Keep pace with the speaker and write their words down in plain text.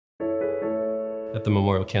At the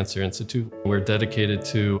Memorial Cancer Institute, we're dedicated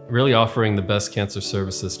to really offering the best cancer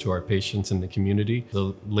services to our patients in the community,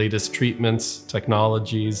 the latest treatments,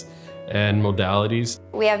 technologies, and modalities.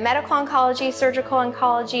 We have medical oncology, surgical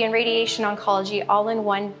oncology, and radiation oncology all in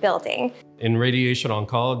one building. In radiation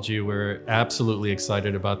oncology, we're absolutely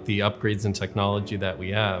excited about the upgrades in technology that we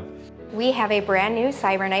have. We have a brand new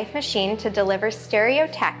CyberKnife machine to deliver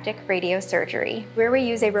stereotactic radiosurgery, where we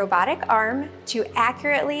use a robotic arm to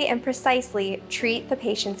accurately and precisely treat the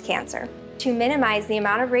patient's cancer, to minimize the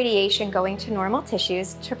amount of radiation going to normal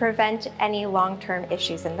tissues to prevent any long-term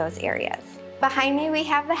issues in those areas. Behind me we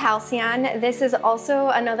have the Halcyon. This is also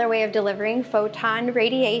another way of delivering photon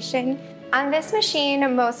radiation. On this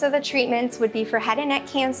machine, most of the treatments would be for head and neck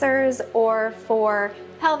cancers or for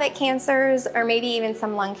pelvic cancers, or maybe even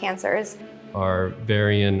some lung cancers. Our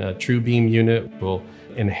Varian True Beam unit will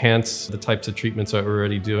enhance the types of treatments that we're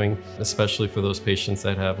already doing, especially for those patients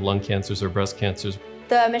that have lung cancers or breast cancers.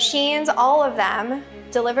 The machines, all of them,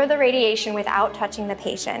 deliver the radiation without touching the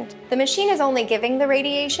patient. The machine is only giving the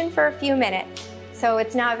radiation for a few minutes, so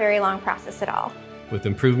it's not a very long process at all. With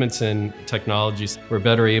improvements in technologies, we're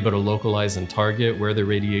better able to localize and target where the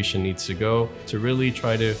radiation needs to go to really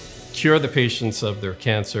try to cure the patients of their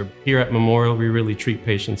cancer. Here at Memorial, we really treat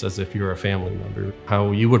patients as if you're a family member,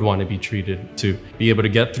 how you would want to be treated to be able to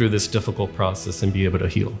get through this difficult process and be able to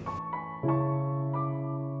heal.